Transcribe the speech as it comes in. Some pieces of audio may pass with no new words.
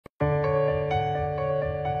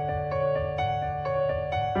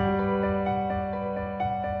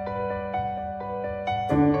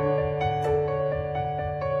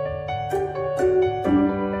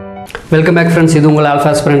Welcome back friends, இது உங்கள் Alpha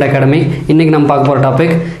Aspirant Academy. இன்னைக்கு நம்ம பார்க்க போற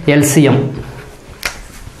டாபிக் LCM.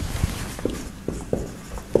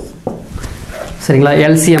 சரிங்களா?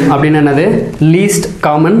 LCM அப்படினா என்னது? Least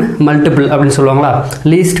Common Multiple அப்படினு சொல்வாங்களா?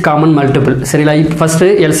 Least Common Multiple. சரிங்களா? இப்போ ஃபர்ஸ்ட்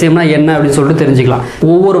LCM னா என்ன அப்படினு சொல்லிட்டு தெரிஞ்சிக்கலாம்.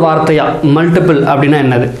 ஒவ்வொரு வார்த்தையா multiple அப்படினா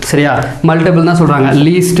என்னது? சரியா? Multiple தான் சொல்றாங்க.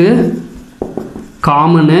 Least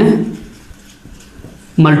Common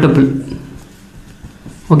Multiple.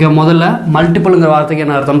 ஓகே, முதல்ல மல்டிபிள்ங்கிற வார்த்தைக்கு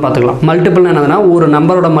என்ன அர்த்தம்னு பார்த்துக்கலாம். மல்டிபிள் என்னதுன்னா ஒரு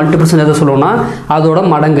நம்பரோட மல்டிபிள்ஸ் எதை சொல்லுவோம்னா அதோட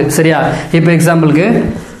மடங்கு. சரியா? இப்போ எக்ஸாம்பிளுக்கு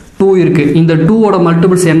 2 இருக்கு. இந்த 2ஓட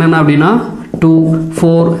மல்டிபிள்ஸ் என்னென்ன அப்படின்னா 2,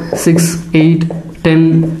 4, 6, 8, 10,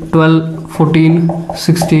 12, 14,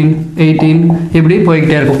 16, 18 இப்படி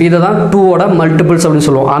போய்கிட்டே இருக்கும். இதை தான் 2ஓட மல்டிபிள்ஸ் அப்படின்னு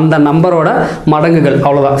சொல்லுவோம். அந்த நம்பரோட மடங்குகள்,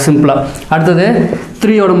 அவ்வளோதான் சிம்பிளா. அடுத்தது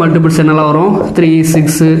 3ஓட மல்டிபிள்ஸ் என்னெல்லாம் வரும்? 3,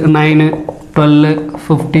 6, 9, 12,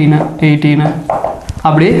 15, 18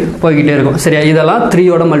 அப்படி போய்கிட்டே இருக்கும். சரியா? இதெல்லாம்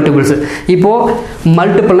 3ஓட மல்டிபிள்ஸ். இப்போ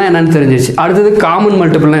மல்டிபிள்னா என்னன்னு தெரிஞ்சிச்சு. அடுத்தது காமன்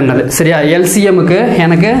மல்டிபிள்னா என்னது? சரியா? எல்சிஎம்க்கு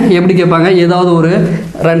எனக்கு எப்படி கேட்பாங்க? ஏதாவது ஒரு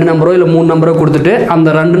 2 நம்பரோ இல்லை 3 நம்பரோ கொடுத்துட்டு அந்த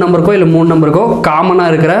 2 நம்பருக்கோ இல்லை 3 நம்பருக்கோ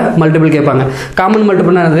காமனாக இருக்கிற மல்டிபிள் கேட்பாங்க. காமன்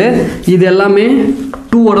மல்டிபிள்னா என்னது? இது எல்லாமே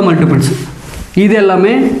 2ஓட மல்டிபிள்ஸ், இது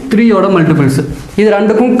எல்லாமே 3ஓட மல்டிபிள்ஸ். இது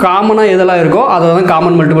ரெண்டுக்கும் காமனாக எதெல்லாம் இருக்கோ அதை தான்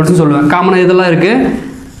காமன் மல்டிபிள்ஸ்னு சொல்லுவேன். காமனாக எதெல்லாம் இருக்குது?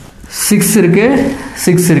 6 இருக்குது,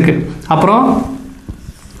 6 இருக்குது, அப்புறம்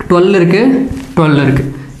 12 இருக்கு, 12 இருக்கு,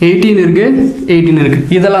 18 இருக்கு, 18 இருக்கு.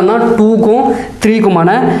 இதெல்லாம் தான் 2க்கும் 3க்குமான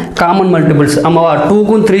காமன் மல்டிபிள்ஸ். ஆமாவா?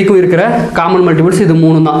 2க்கும் 3க்கும் இருக்கிற காமன் மல்டிபிள்ஸ் இது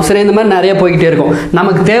 3 தான். சரி, இந்த மாதிரி நிறைய போய்கிட்டே இருக்கும்.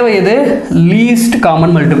 நமக்கு தேவை எது? Least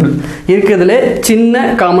common multiple. இருக்கிறதுல சின்ன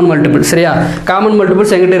காமன் மல்டிபிள். சரியா? காமன்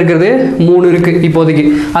மல்டிபிள்ஸ் எங்கிட்ட இருக்கிறது 3 இருக்கு இப்போதைக்கு.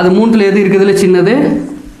 அது 3ல எது இருக்கிறதுல சின்னது?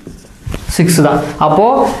 6 தான். அப்போ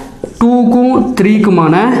 2க்கும்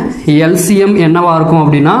 3க்குமான எல்சிஎம் என்னவா இருக்கும்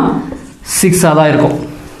அப்படின்னா 6 தான் இருக்கும்.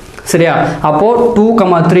 சரியா? அப்போ 2,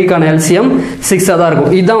 3க்கான எல்சிஎம் 6 தான்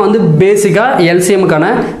இருக்கும். இதுதான் வந்து பேசிக்கா எல்சிஎம்க்கான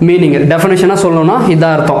மீனிங். டெஃபினேஷனா சொல்லணும்னா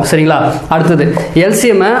இதான் அர்த்தம். சரிங்களா? அடுத்தது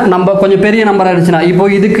எல்சிஎம் நம்ம கொஞ்சம் பெரிய நம்பரா இருந்துச்சுன்னா இப்போ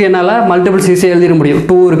இதுக்கு என்னால மல்டிபிள்ஸ் ஈஸியாக எழுதிட முடியும்.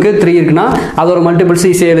 2 இருக்கு, 3 இருக்குன்னா அதோட மல்டிபிள்ஸ்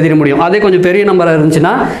ஈஸியாக எழுதிட முடியும். அதே கொஞ்சம் பெரிய நம்பரா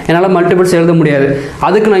இருந்துச்சுன்னா என்னால் மல்டிபிள்ஸ் எழுத முடியாது.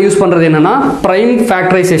 அதுக்கு நான் யூஸ் பண்றது என்னன்னா பிரைம்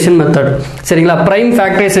ஃபேக்டரைசேஷன் மெத்தட். சரிங்களா? பிரைம்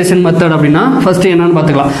ஃபேக்டரைசேஷன் மெத்தட் அப்படின்னா ஃபர்ஸ்ட் என்னன்னு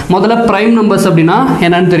பார்த்துக்கலாம். முதல்ல பிரைம் நம்பர்ஸ் அப்படின்னா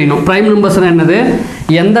என்னன்னு தெரியணும். பிரைம் நம்பர்ஸ் என்னது?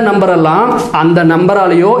 எந்த நம்பர் எல்லாம் அந்த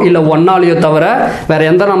நம்பராலேயோ இல்ல 1ஆலேயோ தவிர வேற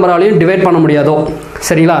எந்த நம்பராலையும் டிவைட் பண்ண முடியாதோ.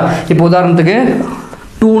 சரிங்களா? இப்போ உதாரணத்துக்கு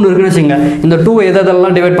 2 இருக்குன்னு வச்சுங்க. இந்த 2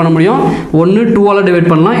 எதெல்லாம் டிவைட் பண்ண முடியும்? ஒன்று 2ஆல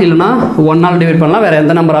டிவைட் பண்ணலாம், இல்லைனா 1ஆல டிவைட் பண்ணலாம். வேற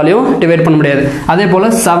எந்த நம்பராலையும் டிவைட் பண்ண முடியாது. அதே போல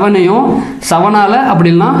 7ஐயும் 7ஆல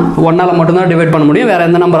அப்படின்னா 1ஆல மட்டும்தான் டிவைட் பண்ண முடியும். வேற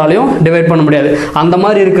எந்த நம்பராலையும் டிவைட் பண்ண முடியாது. அந்த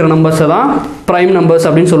மாதிரி இருக்கிற நம்பர்ஸ் தான் பிரைம் நம்பர்ஸ்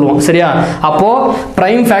அப்படின்னு சொல்லுவோம். சரியா? அப்போ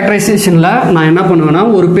பிரைம் ஃபேக்டரைசேஷன்ல நான் என்ன பண்ணுவேன்னா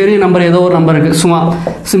ஒரு பெரிய நம்பர், ஏதோ ஒரு நம்பர் இருக்கு, சும்மா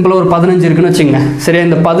சிம்பிளா ஒரு 15 இருக்குன்னு வச்சுங்க. சரியா?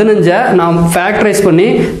 இந்த 15ஐ நான் ஃபேக்டரைஸ் பண்ணி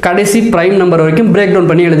கடைசி பிரைம் நம்பர் வரைக்கும் பிரேக் டவுன்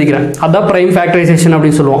பண்ணி எழுதிக்கிறேன். அதான் பிரைம் ஃபேக்டரைசேஷன்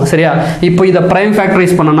அப்படின்னு சொல்லுவோம். சரியா? இப்போ இதை பிரைம்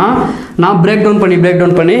ஃபேக்டரைஸ் பண்ணனா நான் பிரேக் டவுன்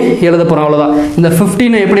பண்ணி எழுத போறேன். அவ்வளவுதான். இந்த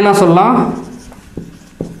 15 எப்படிலாம் சொல்லலாம்?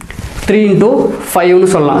 3 into 5னு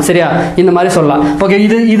சொல்லலாம். சரியா? இந்த மாதிரி சொல்லலாம். ஓகே,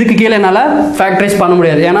 இதுக்கு கீழே என்னால ஃபேக்டரைஸ் பண்ண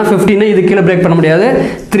முடியாது. ஏன்னா 15 இதுக்கு கீழே பிரேக் பண்ண முடியாது.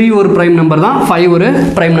 3 ஒரு பிரைம் நம்பர் தான், 5 ஒரு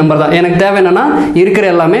பிரைம் நம்பர் தான். எனக்கு தேவை என்னன்னா இருக்கிற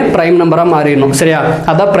எல்லாமே பிரைம் நம்பரா மாறிடணும். சரியா?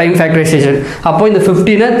 அதான் பிரைம் ஃபேக்டரைசேஷன். அப்போ இந்த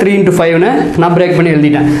 15 3 into 5னு நான் பிரேக் பண்ணி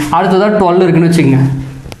எழுதிட்டேன். அடுத்ததா 12 இருக்குன்னு வச்சுக்கோங்க.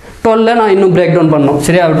 12 நான் இன்னும் பிரேக் டவுன் பண்ணணும்.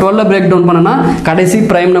 சரியா? 12 பிரேக் டவுன் பண்ணனா கடைசி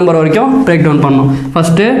பிரைம் நம்பர் வரைக்கும் பிரேக் டவுன் பண்ணணும்.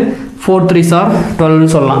 ஃபர்ஸ்ட் 4 3s are 12னு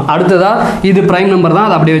சொல்லலாம். அடுத்ததா இது பிரைம் நம்பர் தான்,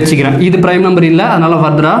 அதை அப்படியே வச்சுக்கிறேன். இது பிரைம் நம்பர் இல்லை, அதனால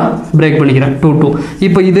ஃபர்தரா பிரேக் பண்ணிக்கிறேன். 2 2.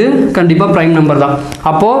 இப்போ இது கண்டிப்பா பிரைம் நம்பர் தான்.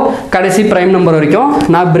 அப்போ கடைசி பிரைம் நம்பர் வரைக்கும்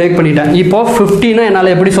நான் பிரேக் பண்ணிட்டேன். இப்போ 15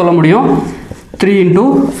 என்னால் எப்படி சொல்ல முடியும்? 3 into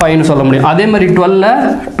 5னு சொல்ல முடியும். அதே மாதிரி 12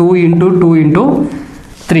 2 into 2 into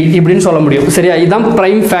 3 இப்படின்னு சொல்ல முடியும். சரியா? இதுதான்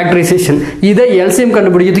பிரைம் ஃபேக்டரைசேஷன். இதை எல்சிஎம்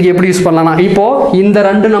கண்டுபிடிக்கிறதுக்கு எப்படி யூஸ் பண்ணலாம்? இப்போ இந்த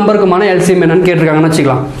 2 நம்பருக்குமான எல்சிஎம் என்னன்னு கேட்டிருக்காங்கன்னு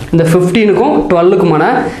வச்சுக்கலாம். இந்த 15க்கும் 12க்குமான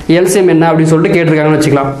எல்சிஎம் என்ன அப்படின்னு சொல்லிட்டு கேட்டிருக்காங்கன்னு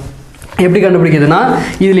வச்சுக்கலாம். எப்படி கண்டுபிடிக்கிறதுனா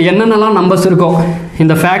இதில் என்னென்னலாம் நம்பர்ஸ் இருக்கோ,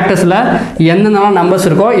 இந்த ஃபேக்டர்ஸில் என்னென்னலாம் நம்பர்ஸ்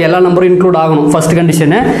இருக்கோ எல்லா நம்பரும் இன்க்ளூட் ஆகணும். First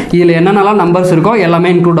condition. இதில் என்னென்னலாம் நம்பர்ஸ் இருக்கோ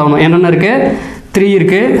எல்லாமே இன்க்ளூட் ஆகணும். என்னென்ன இருக்குது? 3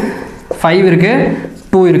 இருக்குது, 5 இருக்குது,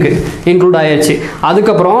 2 இருக்குது, இன்க்ளூட் ஆயாச்சு.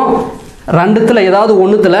 அதுக்கப்புறம் 2த்துல ஏதாவது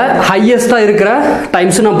 1த்துல ஹையஸ்டா இருக்கிற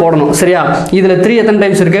டைம்ஸ் நான் போடணும். சரியா? இதுல 3 எத்தனை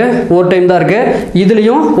டைம்ஸ் இருக்கு? ஒரு டைம் தான் இருக்கு.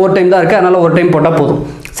 இதுலயும் ஒரு டைம் தான் இருக்கு. அதனால ஒரு டைம் போட்டா போதும்.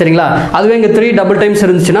 சரிங்களா? அதுவே இங்க 3 டபுள் டைம்ஸ்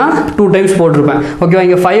இருந்துச்சுன்னா 2 டைம்ஸ் போட்டிருப்பேன். ஓகேவா?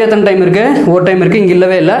 இங்க 5 எத்தனை டைம் இருக்கு? ஒரு டைம் இருக்கு. இங்க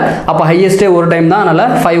இல்லவே இல்லை. அப்ப ஹையஸ்டே ஒரு டைம் தான், அதனால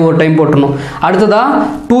 5 ஒரு டைம் போட்டுறணும். அடுத்ததா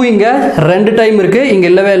 2 இங்க 2 டைம் இருக்கு. இங்க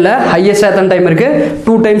இல்லவே இல்லை. ஹையஸ்டா எத்தனை டைம் இருக்கு?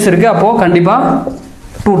 2 டைம்ஸ் இருக்கு. அப்போ கண்டிப்பா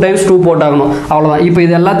 2 times 2 போட்டாகணும் அவ்வளோதான். இப்போ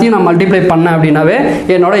இது எல்லாத்தையும் நான் மல்டிப்ளை பண்ணேன் அப்படின்னாவே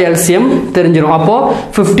என்னோட எல்சிஎம் தெரிஞ்சிடும். அப்போது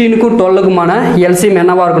 15க்கும் 12க்குமான எல்சிஎம்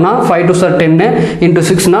என்னவா இருக்குன்னா 5 2 சார் 10 இன்ட்டு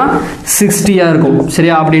 6னா 60 இருக்கும்.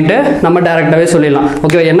 சரியா? அப்படின்ட்டு நம்ம டேரெக்டாகவே சொல்லிடலாம்.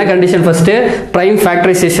 ஓகே, என்ன கண்டிஷன்? ஃபஸ்ட்டு ப்ரைம்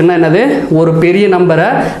ஃபேக்டரைசேஷன்னா என்னது? ஒரு பெரிய நம்பரை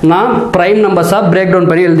நான் ப்ரைம் நம்பர்ஸாக பிரேக் டவுன்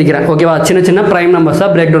பண்ணி எழுதிக்கிறேன். ஓகேவா? சின்ன சின்ன ப்ரைம் நம்பர்ஸாக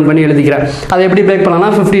பிரேக் டவுன் பண்ணி எழுதிக்கிறேன். அதை எப்படி பிரேக்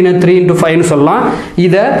பண்ணலாம்னா 15 3 into 5 சொல்லலாம்.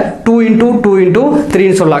 இதை 2 into 2 into 3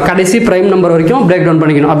 சொல்லலாம். கடைசி ப்ரைம் நம்பர் வரைக்கும் பிரேக் டவுன்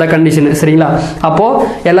பண்ணிக்கணும். அதான் கண்டிஷன். சரிங்களா? அப்போ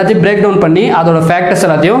எல்லாத்தையும் பிரேக் டவுன் பண்ணி அதோட ஃபேக்டர்ஸ்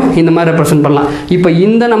எல்லாத்தையும் இந்த மாதிரி ரெப்ரசென்ட் பண்ணலாம். இப்போ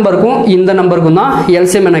இந்த நம்பருக்கும் தான்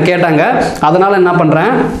எல்சிஎம் என்ன கேட்டாங்க. அதனால என்ன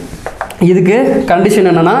பண்றேன், இதுக்கு கண்டிஷன்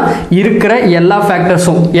என்னன்னா இருக்கிற எல்லா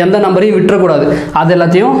ஃபேக்டர்ஸும் எந்த நம்பரையும் விட்டுறக்கூடாது. அது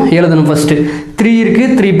எல்லாத்தையும் எழுதணும். ஃபர்ஸ்ட் 3 இருக்கு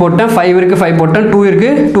 3 போட்டேன், 5 இருக்கு 5 போட்டேன், 2 இருக்கு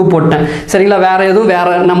 2 போட்டேன். சரிங்களா?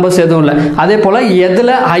 வேற நம்பர்ஸ் எதுவும் இல்லை. அதே போல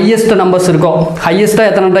எதுல ஹையஸ்ட் நம்பர்ஸ் இருக்கோ, ஹையஸ்டா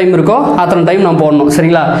எத்தனை டைம் இருக்கோ அத்தனை டைம் நான் போடணும்.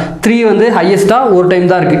 சரிங்களா? 3 வந்து ஹையஸ்டா ஒரு டைம்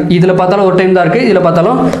தான் இருக்கு. இதுல பார்த்தாலும் ஒரு டைம் தான் இருக்கு, இதுல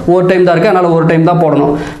பார்த்தாலும் ஒரு டைம் தான் இருக்கு. அதனால ஒரு டைம் தான்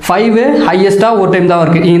போடணும். 5 ஹையஸ்டா ஒரு டைம் தான்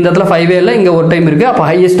இருக்கு. இந்த இடத்துல 5 இல்லை, இங்க ஒரு டைம் இருக்கு. அப்போ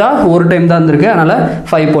ஹையஸ்டா ஒரு டைம் தான் இருக்கு. அதனால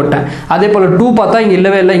 5 போட்டேன். அதே போல 2 பார்த்தா இங்க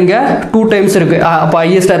இல்லவே இல்லை, இங்க 2 டைம்ஸ் இருக்கு. அப்போ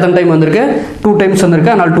ஹையஸ்ட் எத்தனை டைம் வந்திருக்கு? 2 டைம்ஸ்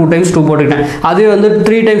வந்திருக்கு. அதனால 2 டைம்ஸ் 2 போட்டுக்கிட்டேன். அதுவே வந்து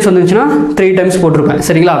 3 டைம்ஸ் வந்துச்சுன்னா 3 டைம்ஸ் போட்டிருப்பேன்.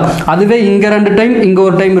 சரிங்களா? அதுவே இங்க 2 டைம் இங்க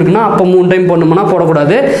ஒரு டைம் இருக்குன்னா அப்போ 3 டைம் போடணும்னா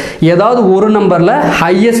போடக்கூடாது. ஏதாவது ஒரு நம்பர்ல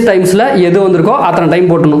ஹையஸ்ட் டைம்ஸ்ல எது வந்திருக்கோ அத்தனை டைம்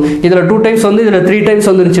போட்டணும். இதுல 2 டைம்ஸ் வந்து இதுல 3 டைம்ஸ்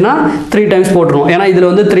வந்துருச்சுன்னா 3 டைம்ஸ் போட்டுரும். ஏன்னா இதுல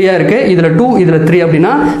வந்து 3 இருக்கு, இதுல 2 இதுல 3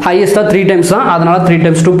 அப்படின்னா ஹையஸ்டா 3 டைம்ஸ் தான். அதனால 3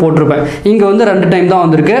 டைம்ஸ் 2 போட்டிருப்பேன். இங்க வந்து 2 டைம் தான்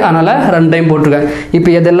வந்திருக்கு. அதனால 2 டைம் போட்டிருக்கேன்.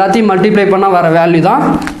 இப்போ இது எல்லாத்தையும் மல்டிப்ளை பண்ணா வர வேல்யூ தான்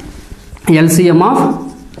எல்சிஎம் ஆஃப்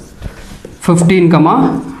 15,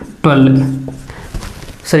 12.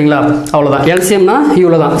 சரிங்களா? அவ்வளோதான். எல்சிஎம்னா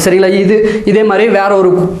இவ்வளோதான். சரிங்களா? இதே மாதிரி வேற ஒரு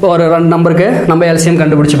 2 நம்பருக்கு நம்ம எல்சிஎம்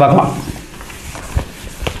கண்டுபிடிச்சு பார்க்கலாம்.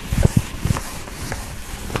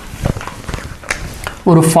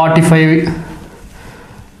 ஒரு 45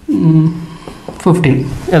 15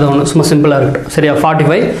 ஏதோ ஒன்று சும்மா சிம்பிளாக இருக்கட்டும். சரியா?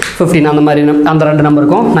 45 15 அந்த மாதிரி அந்த 2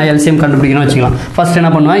 நம்பருக்கும் நான் எல்சிஎம் கண்டுபிடிக்கணும்னு வச்சுக்கலாம். ஃபர்ஸ்ட் என்ன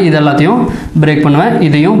பண்ணுவேன், இது எல்லாத்தையும் பிரேக் பண்ணுவேன்,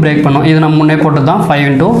 இதையும் பிரேக் பண்ணுவோம். இது நம்ம முன்னே போட்டு தான் 5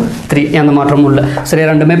 into 3 எந்த மாற்றமும் இல்லை. சரியா?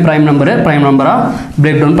 ரெண்டுமே ப்ரைம் நம்பராக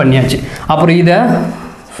பிரேக் டவுன் பண்ணியாச்சு. அப்புறம் இதை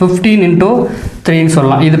 15 into 3ன்னு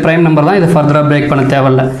சொல்லலாம். இது ப்ரைம் நம்பர் தான், இதை ஃபர்தராக பிரேக் பண்ண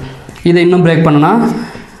தேவையில்லை. இதை இன்னும் பிரேக் பண்ணனா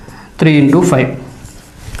 3 into 5.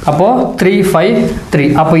 அப்போது 3 5 3.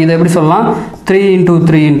 அப்போ இதை எப்படி சொல்லலாம்? 3 into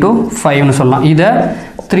 3 into 5ன்னு சொல்லலாம். இதை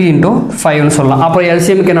 3 into 5ன்னு சொல்லலாம். அப்புறம்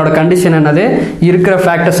எல்சிஎம்க்கு என்னோட கண்டிஷன் என்னது? இருக்கிற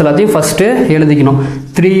ஃபேக்டர்ஸ் எல்லாத்தையும் ஃபர்ஸ்ட்டு எழுதிக்கணும்.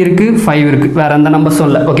 3 இருக்கு 5 இருக்கு, வேற எந்த நம்பர்ஸும்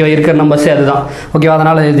இல்லை. ஓகேவா? இருக்கிற நம்பர்ஸே அதுதான். ஓகேவா?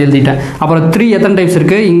 அதனால எழுதிட்டேன். அப்புறம் 3 எத்தனை டைம்ஸ்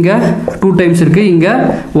இருக்கு? இங்கே 2 டைம்ஸ் இருக்கு, இங்கே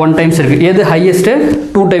 1 டைம்ஸ் இருக்கு. எது ஹையஸ்ட்டு?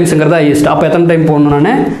 2 டைம்ஸுங்கிறது ஹையஸ்ட். அப்போ எத்தனை டைம் போடணும்?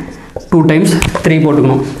 நான் 2 times 3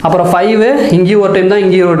 போட்டுக்கணும். அப்புறம் 5 இங்கேயும் ஒரு டைம் தான்,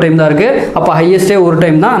 இங்கேயும் ஒரு டைம் தான் இருக்கு. அப்போ ஹையஸ்டே ஒரு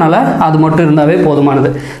டைம் தான். அதனால அது மட்டும் இருந்தாவே போதுமானது.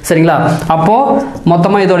 சரிங்களா? அப்போ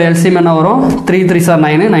மொத்தமாக இதோட எல்சிஎம் என்ன வரும்? 3 3 சார்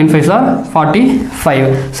 9, 9 5 சார் 45.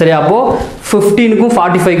 சரியா? அப்போ 15க்கும்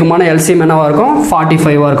 45க்குமான எல்சிஎம் என்னவா இருக்கும்?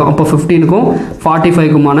 45 இருக்கும். அப்போ 15க்கும்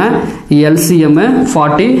 45க்குமான எல்சிஎம்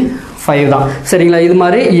 45 தான். சரிங்களா? இது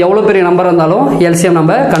மாதிரி எவ்வளோ பெரிய நம்பர் இருந்தாலும் எல்சிஎம்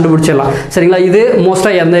நம்ம கண்டுபிடிச்சிடலாம். சரிங்களா? இது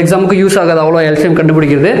மோஸ்ட்டாக எந்த எக்ஸாமுக்கு யூஸ் ஆகாது அவ்வளோ எல்சிஎம்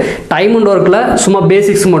கண்டுபிடிக்கிறது. டைம் அண்ட் ஒர்க்கில் சும்மா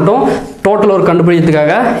பேசிக்ஸ் மட்டும் டோட்டல் ஒர்க்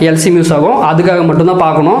கண்டுபிடிக்கிறதுக்காக எல்சிஎம் யூஸ் ஆகும். அதுக்காக மட்டும்தான்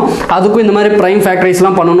பார்க்கணும். அதுக்கும் இந்த மாதிரி ப்ரைம்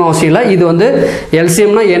ஃபேக்டரைஸ்லாம் பண்ணணும் அவசியம் இல்லை. இது வந்து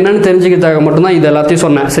எல்சிஎம்னா என்னன்னு தெரிஞ்சுக்கிறதுக்காக மட்டும்தான் இது எல்லாத்தையும்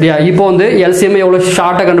சொன்னேன். சரியா? இப்போ வந்து எல்சிஎம் எவ்வளோ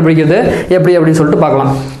ஷார்ட்டாக கண்டுபிடிக்கிறது எப்படி அப்படின்னு சொல்லிட்டு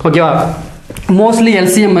பார்க்கலாம். ஓகேவா? மோஸ்ட்லி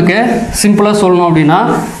எல்சிஎம்முக்கு சிம்பிளாக சொல்லணும் அப்படின்னா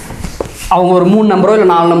அவங்க ஒரு 3 நம்பரோ இல்லை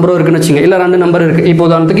 4 நம்பரோ இருக்குன்னு வச்சுங்க, இல்லை 2 நம்பர் இருக்குது. இப்போ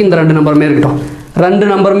உதாரணத்துக்கு இந்த 2 நம்பருமே இருக்கட்டும். 2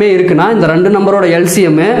 நம்பருமே இருக்குன்னா இந்த 2 நம்பரோட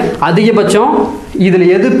எல்சிஎம் அதிகபட்சம் இதில்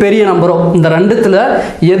எது பெரிய நம்பரோ, இந்த 2த்துல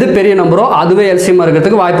எது பெரிய நம்பரோ அதுவே எல்சிஎம்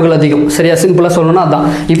இருக்கிறதுக்கு வாய்ப்புகள் அதிகம். சரியா? சிம்பிளாக சொல்லணும்னா அதான்.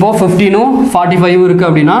 இப்போ 15ம் 45 இருக்குது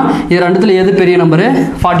அப்படின்னா இது 2த்துல எது பெரிய நம்பரு?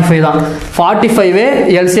 45 தான். 45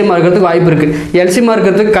 எல்சிஎம் இருக்கிறதுக்கு வாய்ப்பு இருக்குது. எல்சிஎம்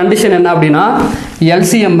இருக்கிறதுக்கு கண்டிஷன் என்ன அப்படின்னா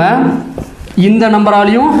எல்சிஎம் இந்த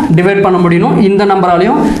நம்பராலையும் டிவைட் பண்ண முடியும், இந்த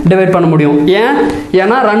நம்பராலையும் டிவைட் பண்ண முடியும்.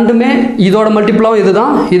 ஏன்னா ரெண்டுமே இதோட மல்டிப்ளாவும்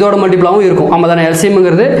இதுதான், இதோட மல்டிப்ளாவும் இருக்கும். ஆமாம் தானே?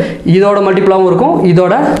 எல்சிஎம்ங்கிறது இதோட மல்டிப்ளாவும் இருக்கும்,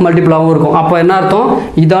 இதோட மல்டிப்ளாவும் இருக்கும். அப்போ என்ன அர்த்தம்?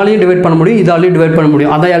 இதாலையும் டிவைட் பண்ண முடியும், இதாலையும் டிவைட் பண்ண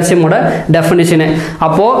முடியும். அதான் எல்சிஎம்மோட டெஃபினிஷனு.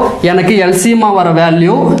 அப்போது எனக்கு எல்சிஎம்மாக வர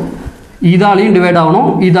வேல்யூ இதாலையும் டிவைட் ஆகணும்,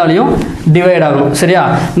 இதாலையும் டிவைட் ஆகணும். சரியா?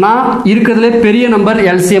 நான் இருக்கிறதுல பெரிய நம்பர்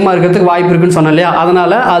எல்சிஎம்மாக இருக்கிறதுக்கு வாய்ப்பு இருக்குன்னு சொன்னேன் இல்லையா?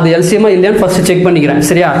 அதனால அது எல்சிஎம்மாக இல்லையான்னு ஃபர்ஸ்ட் செக் பண்ணிக்கிறேன்.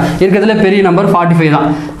 சரியா? இருக்கிறதுல பெரிய நம்பர் 45 தான்.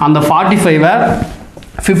 அந்த 45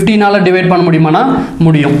 15ஆல் டிவைட் பண்ண முடியுமானா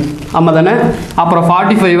முடியும். ஆமாம் தானே? அப்புறம்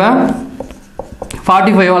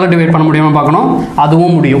 45ஆல் டிவைட் பண்ண முடியுமா பார்க்கணும்,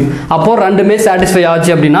 அதுவும் முடியும். அப்போது ரெண்டுமே சாட்டிஸ்ஃபை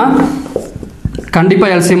ஆச்சு அப்படின்னா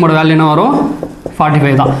கண்டிப்பாக எல்சிஎம்மோட வேல்யூ என்ன வரும்?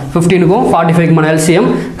 45 தான். 15க்கும் 45க்குமான LCM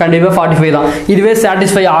கண்டிப்பாக 45 தான். இதுவே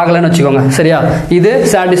சாட்டிஸ்ஃபை ஆகலைன்னு வச்சுக்கோங்க. சரியா, இது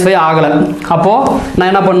சாட்டிஸ்ஃபை ஆகலை. அப்போது நான்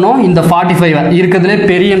என்ன பண்ணணும், இந்த 45 இருக்கிறதுலே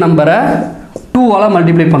பெரிய நம்பரை 2ஆல்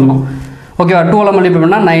மல்டிப்ளை பண்ணணும். ஓகேவா, 2ஆல் மல்டிப்ளை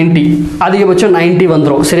பண்ணால் 90, அதிகபட்சம் 90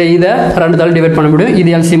 வந்துடும். சரி, இதை 2ஆல் டிவைட் பண்ண முடியும்.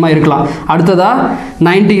 இது LCM இருக்கலாம். அடுத்ததாக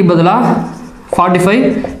 90க்கு பதிலாக 45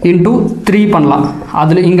 into 3 பண்ணலாம்.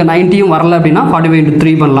 அதில் இங்கே 90யும் வரல அப்படின்னா 45 into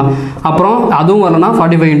 3 பண்ணலாம். அப்புறம் அதுவும் வரலன்னா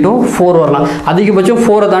 45 into 4 வரலாம். அதிகபட்சம்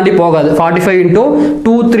 4 தாண்டி போகாது. 45 into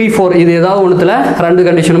 2, 3, 4 இது ஏதாவது ஒன்றுத்தில் ரெண்டு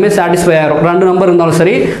கண்டிஷனுமே சாட்டிஸ்ஃபை ஆகிரும். 2 நம்பர் இருந்தாலும்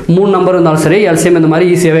சரி, 3 நம்பர் இருந்தாலும் சரி, LCM இந்த மாதிரி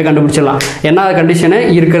ஈஸியாகவே கண்டுபிடிச்சிடலாம். என்ன கண்டிஷனு,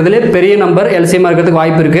 இருக்கிறதுலே பெரிய நம்பர் LCM இருக்கிறதுக்கு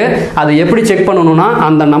வாய்ப்பு இருக்குது. அது எப்படி செக் பண்ணணும்னா,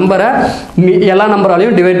 அந்த நம்பரை எல்லா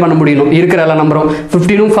நம்பராலையும் டிவைட் பண்ண முடியணும். இருக்கிற எல்லா நம்பரும்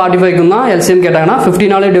 15க்கும் 45க்கும் தான் LCM கேட்டாங்கன்னா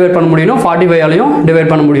 15ஆலையும் டிவைட் பண்ண முடியணும், 45 டிவைட்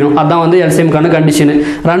பண்ண முடியும். அதான் வந்து LCMக்கான கண்டிஷன்.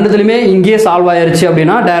 ரெண்டுத்துலயுமே இங்கேயே சால்வ் ஆயிருச்சு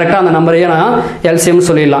அப்படின்னா டைரக்டா அந்த நம்பரையே நான் LCM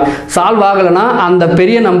சொல்லிடலாம். சால்வ் ஆகலைன்னா அந்த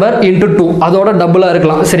பெரிய நம்பர் இன்டூ 2 அதோட டபுளா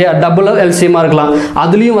இருக்கலாம். சரியா, டபுள் LCM இருக்கலாம்.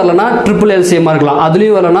 அதுலயும் வரலனா ட்ரிபிள் LCM இருக்கலாம்.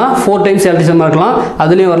 அதுலயும் வரலனா 4 டைம்ஸ் LCM இருக்கலாம்.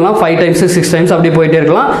 அதுலயும் வரலாம் 5 டைம்ஸ் 6 டைம்ஸ் அப்படி போயிட்டே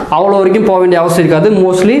இருக்கலாம். அவ்வளோ வரைக்கும் போக வேண்டிய அவசியம் இருக்காது.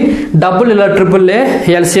 மோஸ்ட்லி டபுள் இல்லை ட்ரிபிள்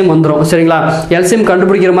LCM வந்துடும். சரிங்களா, LCM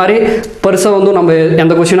கண்டுபிடிக்கிற மாதிரி பெருசாக வந்து நம்ம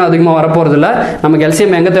எந்த கொஸ்டினும் அதிகமாக வரப்போறது இல்லை. நமக்கு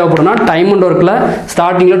LCM எங்கே தேவைப்படும்னா டைம் அண்ட் ஒர்க்கில்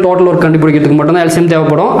ஸ்டார்டிங்கில் டோட்டல் ஒர்க் கண்டுபிடிக்கிறதுக்கு மட்டும் தான் LCM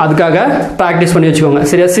தேவைப்படும். அதுக்காக ப்ராக்டிஸ் பண்ணி வச்சுக்கோங்க.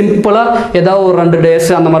 சரியா, சிம்பிளாக ஏதாவது ஒரு 2 டேஸ்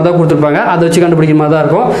அந்த மாதிரி தான் கொடுத்துருப்பாங்க. அதை வச்சு கண்டுபிடிக்கிற மாதிரி தான்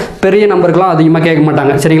இருக்கும். பெரிய நம்பருக்குலாம் அதிகமாக கேட்க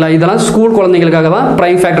மாட்டாங்க. சரிங்களா, இதெல்லாம் ஸ்கூல் குழந்தைங்களுக்காக தான்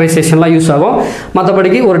ப்ரைம் ஃபேக்டரைசேஷன்லாம் யூஸ் ஆகும்.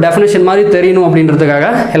 மற்றபடிக்கு ஒரு டெஃபினேஷன் மாதிரி தெரியணும் அப்படின்றதுக்காக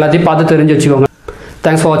எல்லாத்தையும் பார்த்து தெரிஞ்சு வச்சுக்கோங்க.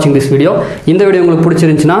 தேங்க்ஸ் ஃபார் வாட்சிங் திஸ் வீடியோ. இந்த வீடியோ உங்களுக்கு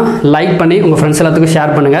பிடிச்சிருந்துச்சுன்னா லைக் பண்ணி உங்கள் ஃப்ரெண்ட்ஸ் எல்லாத்துக்கும்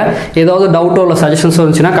ஷேர் பண்ணுங்கள். ஏதாவது டவுட்டோ இல்லை சஜஷன்ஸ்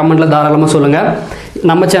இருந்துச்சுன்னா கமெண்ட்டில் தாராளமாக சொல்லுங்கள்.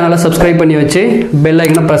 நம்ம சேனலை சப்ஸ்கிரைப் பண்ணி வச்சு பெல்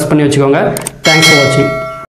ஐக்கனை ப்ரெஸ் பண்ணி வச்சுக்கோங்க. தேங்க்ஸ் ஃபார் வாட்சிங்.